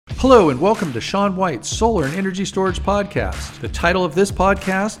Hello and welcome to Sean White's Solar and Energy Storage Podcast. The title of this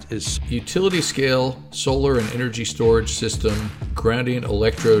podcast is Utility Scale Solar and Energy Storage System, Grounding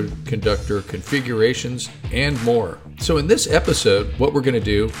Electrode Conductor Configurations, and more. So in this episode, what we're going to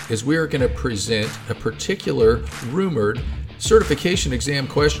do is we are going to present a particular rumored certification exam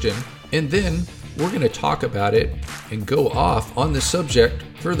question, and then we're going to talk about it and go off on the subject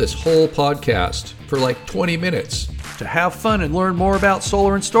for this whole podcast for like 20 minutes. To have fun and learn more about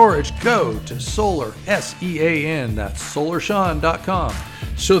solar and storage, go to Solar, S-E-A-N, that's SolarSean.com.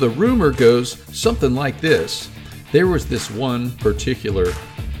 So the rumor goes something like this. There was this one particular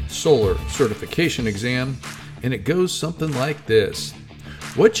solar certification exam, and it goes something like this.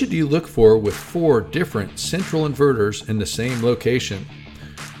 What should you look for with 4 different central inverters in the same location?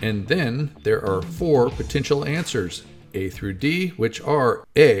 And then there are 4 potential answers, A through D, which are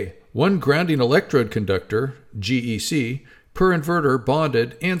A, 1 grounding electrode conductor, GEC, per inverter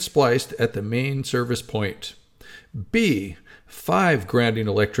bonded and spliced at the main service point. B, 5 grounding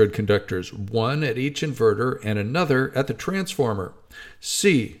electrode conductors, 1 at each inverter and another at the transformer.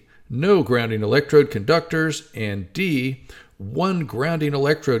 C, no grounding electrode conductors. And D, 1 grounding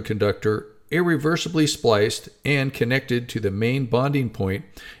electrode conductor irreversibly spliced and connected to the main bonding point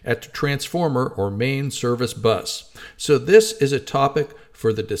at the transformer or main service bus. So this is a topic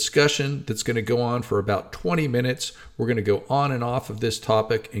for the discussion that's going to go on for about 20 minutes. We're going to go on and off of this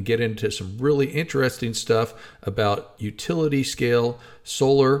topic and get into some really interesting stuff about utility scale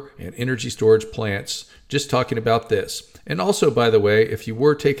solar and energy storage plants, just talking about this. And also, by the way, if you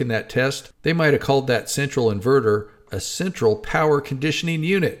were taking that test, they might have called that central inverter a central power conditioning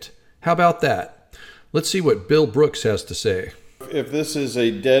unit. How about that? Let's see what Bill Brooks has to say. If this is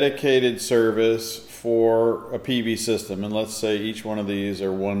a dedicated service for a PV system, and let's say each one of these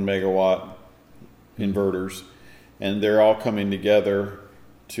are 1 megawatt inverters, and they're all coming together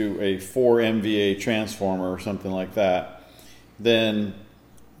to a 4 MVA transformer or something like that, then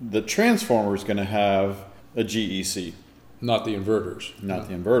the transformer is going to have a GEC. Not the inverters. Not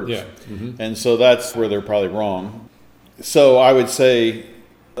the inverters. Yeah. Mm-hmm. And so that's where they're probably wrong. So I would say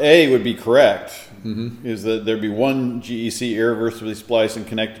A would be correct, is that there'd be 1 GEC irreversibly spliced and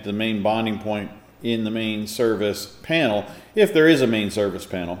connected to the main bonding point in the main service panel, if there is a main service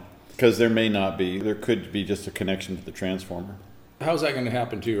panel, because there may not be. There could be just a connection to the transformer. How's that going to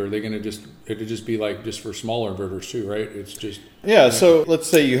happen too? Are they going to it'd just be like just for smaller inverters too, right? It's just... Yeah, so let's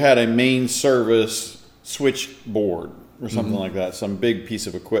say you had a main service switchboard or something like that, some big piece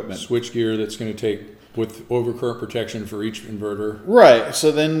of equipment. Switch gear that's going to take with overcurrent protection for each inverter. Right.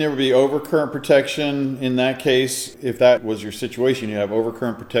 So then there would be overcurrent protection. In that case, if that was your situation, you have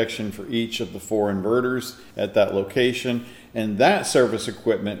overcurrent protection for each of the 4 inverters at that location. And that service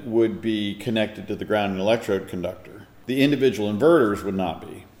equipment would be connected to the grounding electrode conductor. The individual inverters would not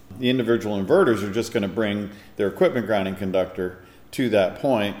be. The individual inverters are just going to bring their equipment grounding conductor to that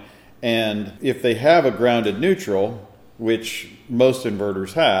point. And if they have a grounded neutral, which most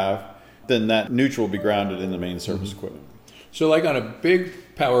inverters have, then that neutral will be grounded in the main service equipment. So like on a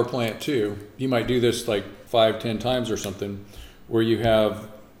big power plant too, you might do this like 5-10 times or something, where you have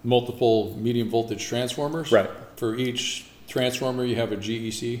multiple medium voltage transformers. Right. For each transformer you have a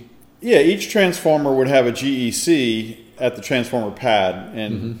GEC. Yeah, each transformer would have a GEC at the transformer pad.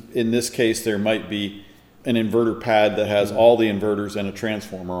 And in this case, there might be an inverter pad that has all the inverters and a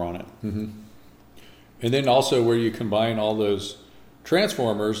transformer on it. And then also where you combine all those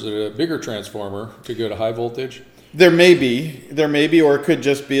transformers, a bigger transformer to go to high voltage. There may be, or it could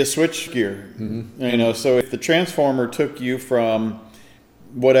just be a switch gear. So if the transformer took you from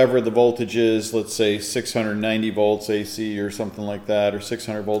whatever the voltage is, let's say 690 volts AC or something like that, or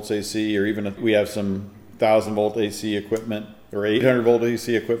 600 volts AC, or even if we have some 1000 volt AC equipment or 800 volt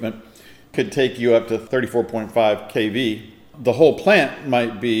AC equipment, could take you up to 34.5 kV. The whole plant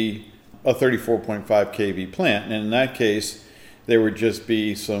might be a 34.5 kV plant, and in that case, there would just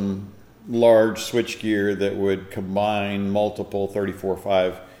be some large switch gear that would combine multiple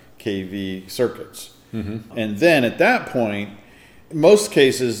 34.5 kV circuits. And then at that point, in most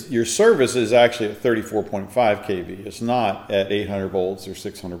cases, your service is actually at 34.5 kV. It's not at 800 volts or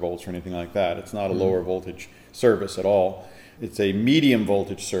 600 volts or anything like that. It's not a lower voltage service at all. It's a medium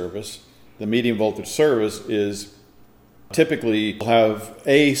voltage service. The medium voltage service is typically have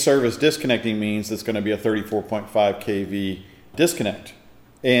a service disconnecting means that's going to be a 34.5 kV disconnect.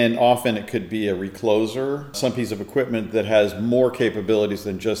 And often it could be a recloser, some piece of equipment that has more capabilities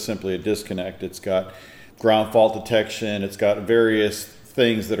than just simply a disconnect. It's got ground fault detection, it's got various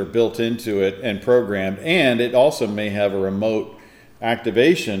things that are built into it and programmed, and it also may have a remote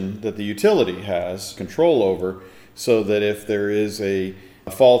activation that the utility has control over, so that if there is a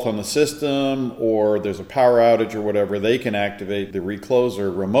a fault on the system or there's a power outage or whatever, they can activate the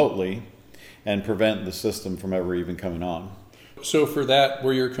recloser remotely and prevent the system from ever even coming on. So for that,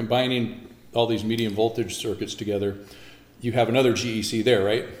 where you're combining all these medium voltage circuits together, you have another GEC there,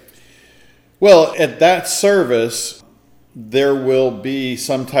 right? Well, at that service, there will be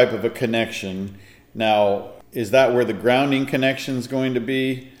some type of a connection. Now, is that where the grounding connection is going to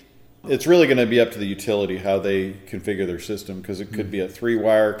be? It's really going to be up to the utility how they configure their system, because it could be a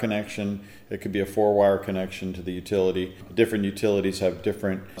 3-wire connection, it could be a 4-wire connection to the utility. Different utilities have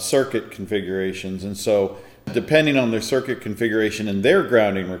different circuit configurations, and so depending on their circuit configuration and their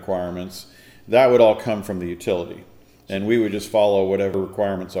grounding requirements, that would all come from the utility. And we would just follow whatever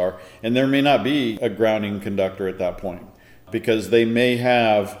requirements are. And there may not be a grounding conductor at that point, because they may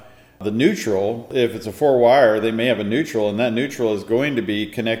have the neutral. If it's a 4-wire, they may have a neutral, and that neutral is going to be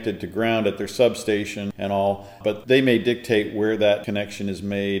connected to ground at their substation and all, but they may dictate where that connection is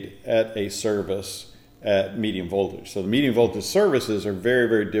made at a service at medium voltage. So the medium voltage services are very,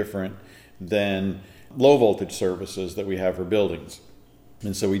 very different than low voltage services that we have for buildings.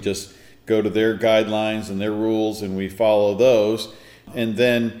 And so we just go to their guidelines and their rules and we follow those. And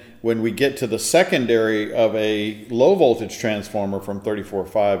then when we get to the secondary of a low voltage transformer from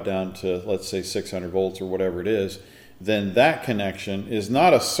 34.5 down to, let's say, 600 volts or whatever it is, then that connection is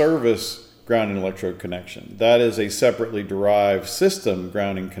not a service grounding electrode connection. That is a separately derived system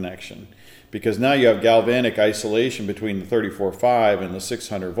grounding connection, because now you have galvanic isolation between the 34.5 and the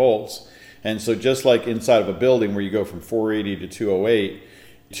 600 volts. And so just like inside of a building where you go from 480 to 208,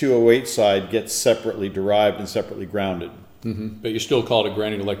 208 side gets separately derived and separately grounded. But you still call it a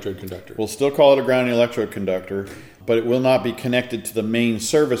grounding electrode conductor. We'll still call it a grounding electrode conductor, but it will not be connected to the main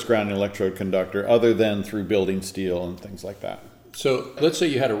service grounding electrode conductor other than through building steel and things like that. So let's say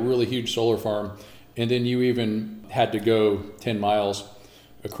you had a really huge solar farm, and then you even had to go 10 miles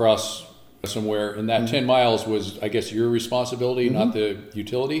across somewhere, and that 10 miles was, I guess, your responsibility, not the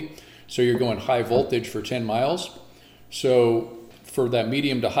utility. So you're going high voltage for 10 miles. So for that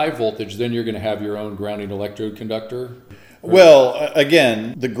medium to high voltage, then you're going to have your own grounding electrode conductor. Well,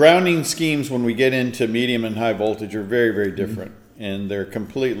 again, the grounding schemes when we get into medium and high voltage are very, very different. And they're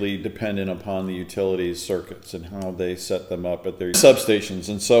completely dependent upon the utilities circuits and how they set them up at their substations.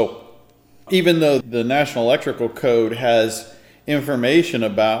 And so even though the National Electrical Code has information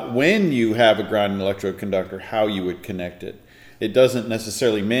about when you have a grounding electrode conductor, how you would connect it, it doesn't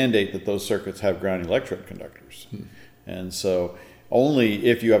necessarily mandate that those circuits have grounding electrode conductors. And so only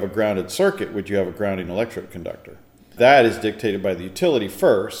if you have a grounded circuit would you have a grounding electrode conductor. That is dictated by the utility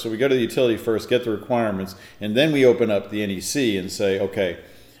first. So we go to the utility first, get the requirements, and then we open up the NEC and say, okay,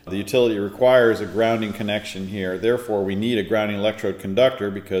 the utility requires a grounding connection here. Therefore, we need a grounding electrode conductor,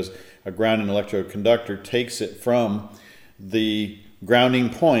 because a grounding electrode conductor takes it from the grounding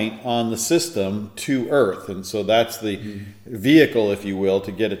point on the system to earth. And so that's the vehicle, if you will,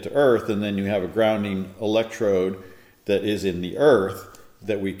 to get it to earth. And then you have a grounding electrode that is in the earth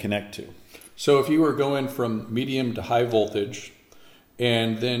that we connect to. So if you were going from medium to high voltage,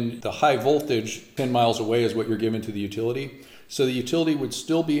 and then the high voltage 10 miles away is what you're giving to the utility, so the utility would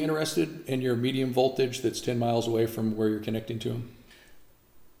still be interested in your medium voltage that's 10 miles away from where you're connecting to them?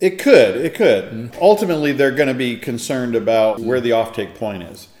 It could. Ultimately, they're going to be concerned about where the offtake point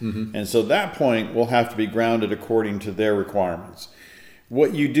is. And so that point will have to be grounded according to their requirements.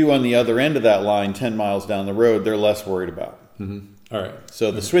 What you do on the other end of that line, 10 miles down the road, they're less worried about. All right.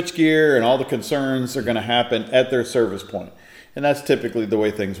 So the switchgear and all the concerns are going to happen at their service point. And that's typically the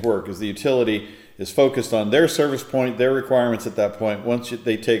way things work, is the utility is focused on their service point, their requirements at that point. Once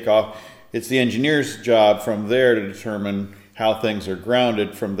they take off, it's the engineer's job from there to determine how things are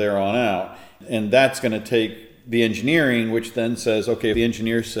grounded from there on out. And that's going to take the engineering, which then says, okay, if the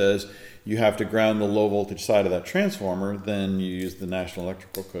engineer says you have to ground the low voltage side of that transformer, then you use the National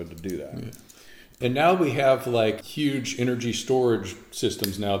Electrical Code to do that. And now we have like huge energy storage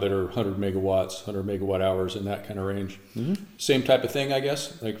systems now that are 100 megawatts, 100 megawatt hours in that kind of range. Same type of thing, I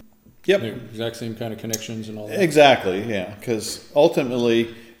guess? Like, Yep. Exact same kind of connections and all that? Exactly, yeah. Because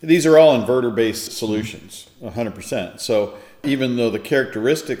ultimately, these are all inverter-based solutions, 100%. So even though the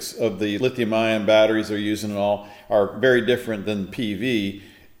characteristics of the lithium-ion batteries they're using and all are very different than PV,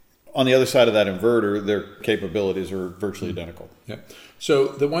 on the other side of that inverter, their capabilities are virtually identical. Yeah. So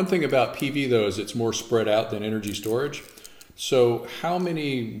the one thing about PV, though, is it's more spread out than energy storage. So how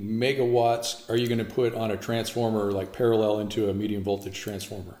many megawatts are you going to put on a transformer, like parallel into a medium voltage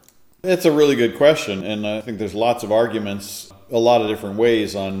transformer? It's a really good question, and I think there's lots of arguments, a lot of different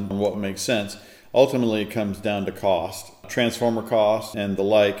ways on what makes sense. Ultimately, it comes down to cost, transformer cost, and the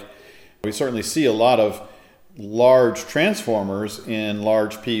like. We certainly see a lot of large transformers in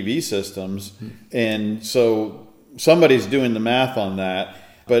large PV systems. And so somebody's doing the math on that.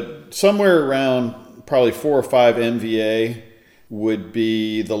 But somewhere around probably 4 or 5 MVA would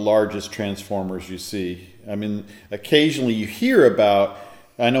be the largest transformers you see. I mean, occasionally you hear about,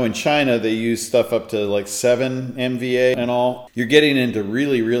 I know in China they use stuff up to like 7 MVA and all. You're getting into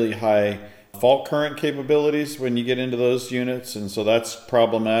really, really high fault current capabilities when you get into those units, and so that's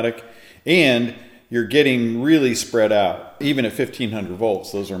problematic. And you're getting really spread out. Even at 1500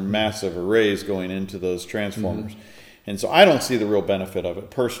 volts, those are massive arrays going into those transformers. And so I don't see the real benefit of it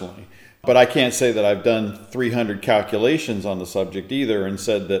personally. But I can't say that I've done 300 calculations on the subject either and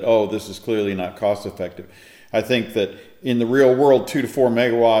said that, oh, this is clearly not cost effective. I think that in the real world, 2 to 4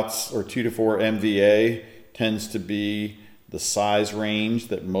 megawatts or 2 to 4 MVA tends to be the size range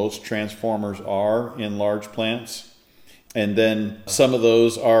that most transformers are in large plants. And then some of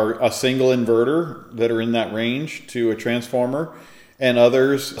those are a single inverter that are in that range to a transformer. And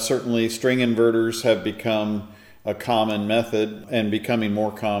others, certainly string inverters have become a common method and becoming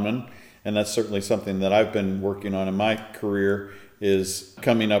more common. And that's certainly something that I've been working on in my career, is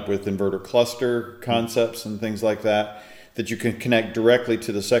coming up with inverter cluster concepts and things like that, that you can connect directly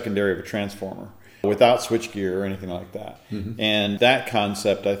to the secondary of a transformer without switchgear or anything like that. And that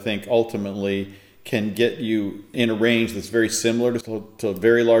concept, I think, ultimately can get you in a range that's very similar to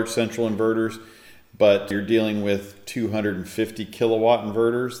very large central inverters, but you're dealing with 250 kilowatt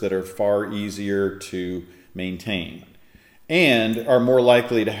inverters that are far easier to maintain and are more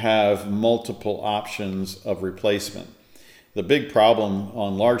likely to have multiple options of replacement. The big problem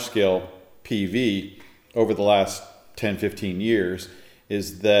on large scale PV over the last 10, 15 years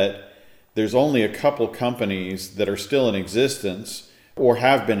is that there's only a couple companies that are still in existence or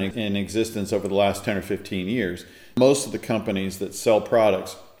have been in existence over the last 10 or 15 years. Most of the companies that sell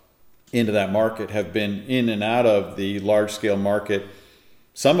products into that market have been in and out of the large scale market,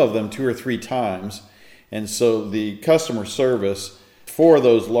 some of them 2 or 3 times. And so the customer service for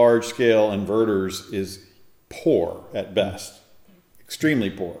those large scale inverters is poor at best, extremely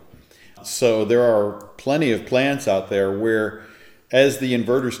poor. So there are plenty of plants out there where as the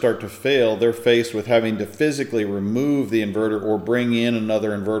inverters start to fail, they're faced with having to physically remove the inverter or bring in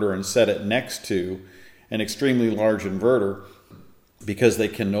another inverter and set it next to an extremely large inverter because they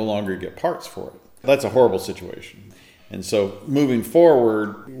can no longer get parts for it. That's a horrible situation. And so moving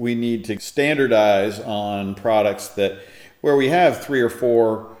forward, we need to standardize on products that where we have 3 or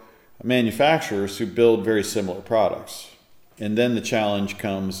 4 manufacturers who build very similar products. And then the challenge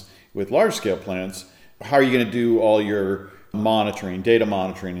comes with large scale plants. How are you going to do all your monitoring, data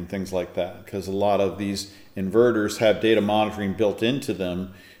monitoring and things like that? Because a lot of these inverters have data monitoring built into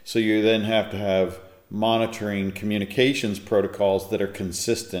them. So you then have to have monitoring communications protocols that are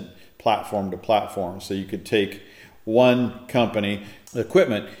consistent platform to platform. So you could take one company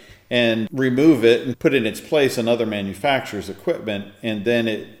equipment and remove it and put in its place another manufacturer's equipment, and then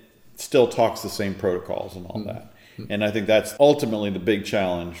it still talks the same protocols and all that. And I think that's ultimately the big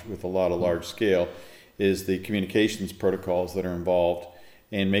challenge with a lot of large scale, is the communications protocols that are involved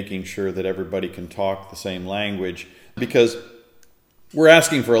and making sure that everybody can talk the same language, because we're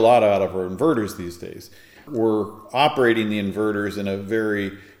asking for a lot out of our inverters these days. We're operating the inverters in a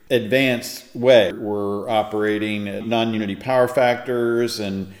very advanced way. We're operating at non-unity power factors,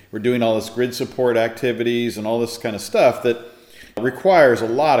 and we're doing all this grid support activities and all this kind of stuff that requires a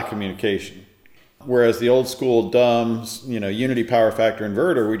lot of communication. Whereas the old school dumb, unity power factor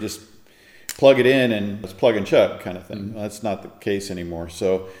inverter, we just plug it in and it's plug and chug kind of thing. That's not the case anymore.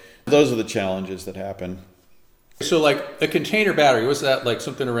 So those are the challenges that happen. So like a container battery, was that like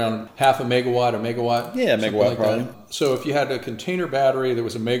something around half a megawatt, a megawatt? Yeah, megawatt like probably. That? So if you had a container battery that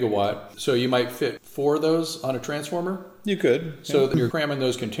was a megawatt, so you might fit 4 of those on a transformer? You could. So you're cramming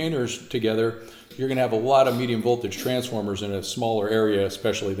those containers together, you're going to have a lot of medium voltage transformers in a smaller area,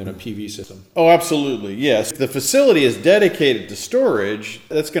 especially than a PV system. Oh, absolutely. Yes. If the facility is dedicated to storage,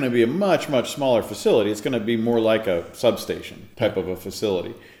 that's going to be a much, much smaller facility. It's going to be more like a substation type of a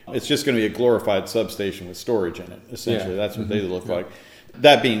facility. It's just going to be a glorified substation with storage in it. Essentially, that's what they look like.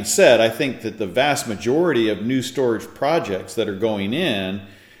 That being said, I think that the vast majority of new storage projects that are going in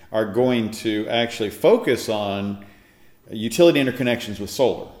are going to actually focus on utility interconnections with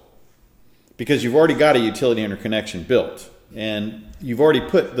solar, because you've already got a utility interconnection built and you've already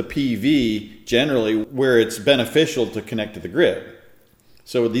put the PV generally where it's beneficial to connect to the grid.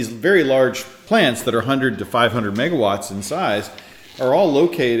 So these very large plants that are 100 to 500 megawatts in size are all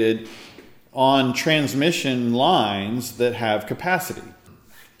located on transmission lines that have capacity.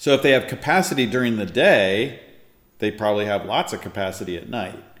 So if they have capacity during the day, they probably have lots of capacity at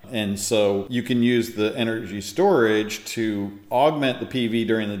night. And so you can use the energy storage to augment the PV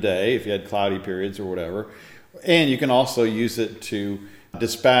during the day if you had cloudy periods or whatever. And you can also use it to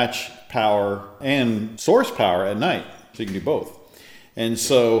dispatch power and source power at night. So you can do both. And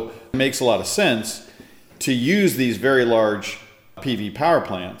so it makes a lot of sense to use these very large PV power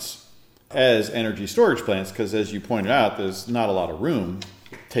plants as energy storage plants, because as you pointed out, there's not a lot of room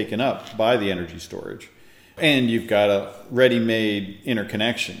taken up by the energy storage. And you've got a ready-made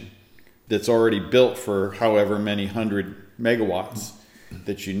interconnection that's already built for however many 100 megawatts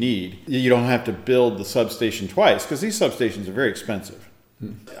that you need. You don't have to build the substation twice, because these substations are very expensive.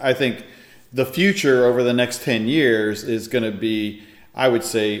 I think the future over the next 10 years is going to be, I would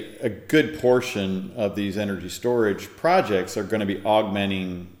say, a good portion of these energy storage projects are going to be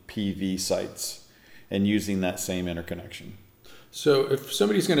augmenting PV sites and using that same interconnection. So if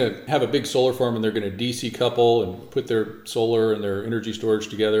somebody's going to have a big solar farm and they're going to DC couple and put their solar and their energy storage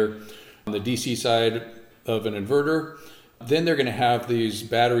together on the DC side of an inverter, then they're going to have these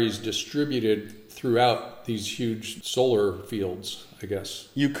batteries distributed throughout these huge solar fields, I guess.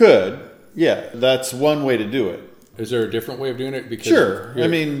 You could. Yeah, that's one way to do it. Is there a different way of doing it? Because sure. I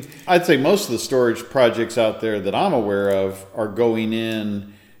mean, I'd say most of the storage projects out there that I'm aware of are going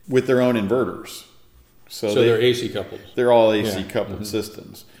in with their own inverters. So they're AC coupled. They're all AC coupled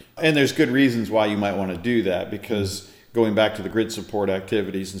systems. And there's good reasons why you might want to do that, because going back to the grid support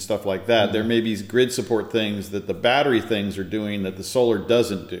activities and stuff like that, there may be grid support things that the battery things are doing that the solar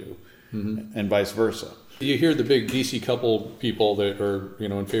doesn't do, and vice versa. You hear the big DC coupled people that are,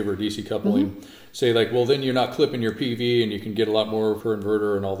 in favor of DC coupling say like, well, then you're not clipping your PV and you can get a lot more per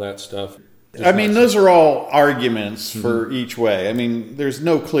inverter and all that stuff. I mean, those are all arguments for each way. I mean, there's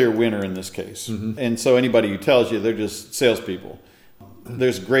no clear winner in this case. And so anybody who tells you, they're just salespeople.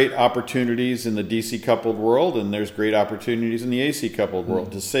 There's great opportunities in the DC coupled world, and there's great opportunities in the AC coupled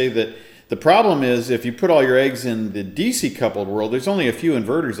world. To say that the problem is, if you put all your eggs in the DC coupled world, there's only a few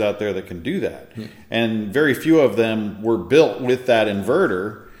inverters out there that can do that. And very few of them were built with that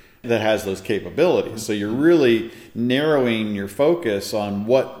inverter that has those capabilities. So you're really narrowing your focus on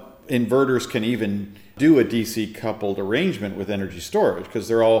what inverters can even do a DC coupled arrangement with energy storage, because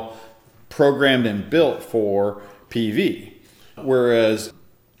they're all programmed and built for PV. Whereas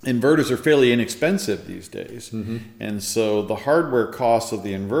inverters are fairly inexpensive these days. And so the hardware cost of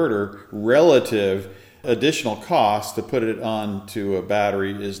the inverter relative additional cost to put it onto a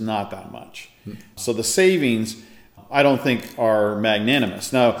battery is not that much. So the savings, I don't think, are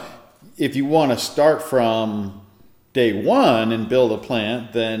magnanimous. Now, if you want to start from day one and build a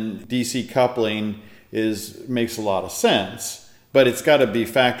plant, then DC coupling makes a lot of sense. But it's got to be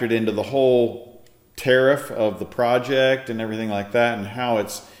factored into the whole tariff of the project and everything like that, and how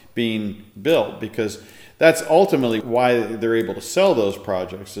it's being built, because that's ultimately why they're able to sell those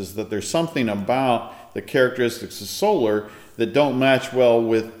projects, is that there's something about the characteristics of solar that don't match well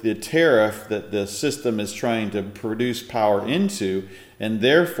with the tariff that the system is trying to produce power into, and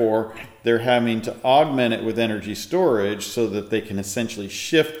therefore they're having to augment it with energy storage so that they can essentially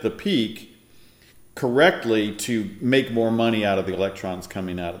shift the peak correctly to make more money out of the electrons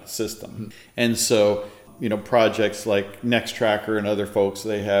coming out of the system. And so, projects like Nextracker and other folks,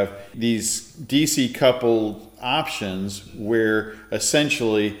 they have these DC coupled options where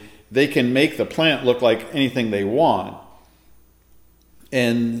essentially they can make the plant look like anything they want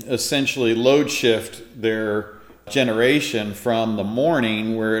and essentially load shift their generation from the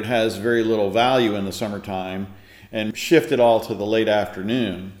morning, where it has very little value in the summertime, and shift it all to the late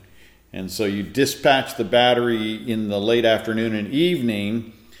afternoon. And so you dispatch the battery in the late afternoon and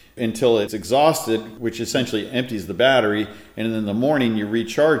evening until it's exhausted, which essentially empties the battery, and in the morning you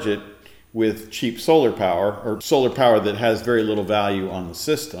recharge it with cheap solar power, or solar power that has very little value on the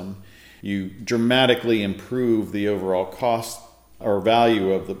system. You dramatically improve the overall cost or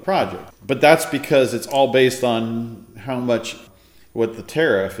value of the project. But that's because it's all based on what the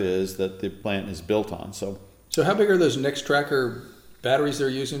tariff is that the plant is built on. So how big are those Nextracker batteries they're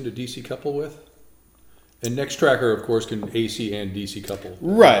using to DC couple with? And Nextracker, of course, can AC and DC couple.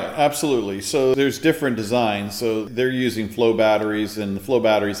 Right, absolutely. So there's different designs. So they're using flow batteries, and the flow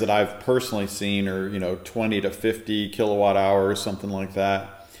batteries that I've personally seen are 20 to 50 kilowatt hours, something like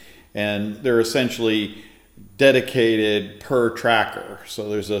that. And they're essentially dedicated per tracker. So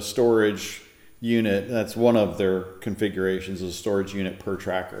there's a storage unit. That's one of their configurations, is a storage unit per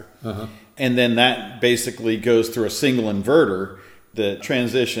tracker. And then that basically goes through a single inverter that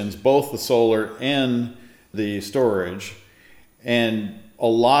transitions both the solar and the storage. And a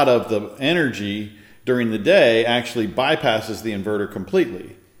lot of the energy during the day actually bypasses the inverter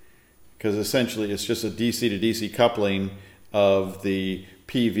completely, because essentially it's just a DC to DC coupling of the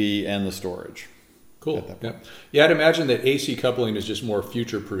PV, and the storage. Cool. Yeah, I'd imagine that AC coupling is just more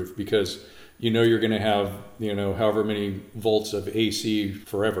future-proof because you're going to have, however many volts of AC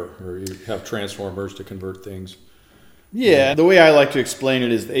forever, or you have transformers to convert things. Yeah, the way I like to explain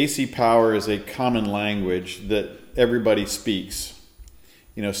it is the AC power is a common language that everybody speaks.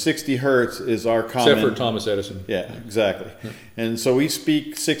 60 hertz is our common... Except for Thomas Edison. Yeah, exactly. And so we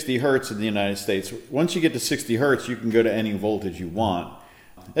speak 60 hertz in the United States. Once you get to 60 hertz, you can go to any voltage you want.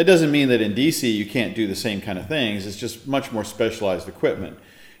 That doesn't mean that in DC you can't do the same kind of things. It's just much more specialized equipment.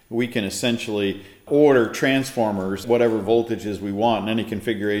 We can essentially order transformers, whatever voltages we want, in any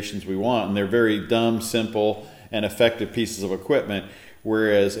configurations we want, and they're very dumb, simple, and effective pieces of equipment.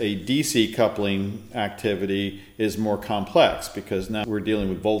 Whereas a DC coupling activity is more complex because now we're dealing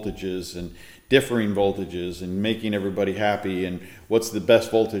with voltages and differing voltages and making everybody happy and what's the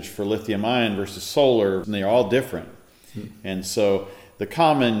best voltage for lithium ion versus solar, and they're all different. And so the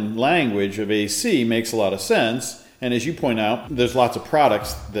common language of AC makes a lot of sense, and as you point out, there's lots of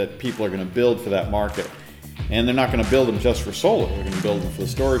products that people are going to build for that market. And they're not going to build them just for solar. They're going to build them for the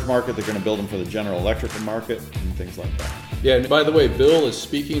storage market. They're going to build them for the general electrical market and things like that. Yeah, and by the way, Bill is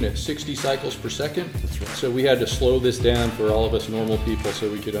speaking at 60 cycles per second. That's right. So we had to slow this down for all of us normal people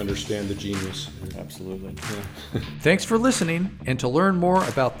so we could understand the genius. Absolutely. Yeah. Thanks for listening, and to learn more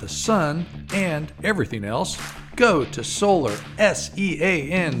about the sun and everything else, go to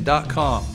solarsean.com.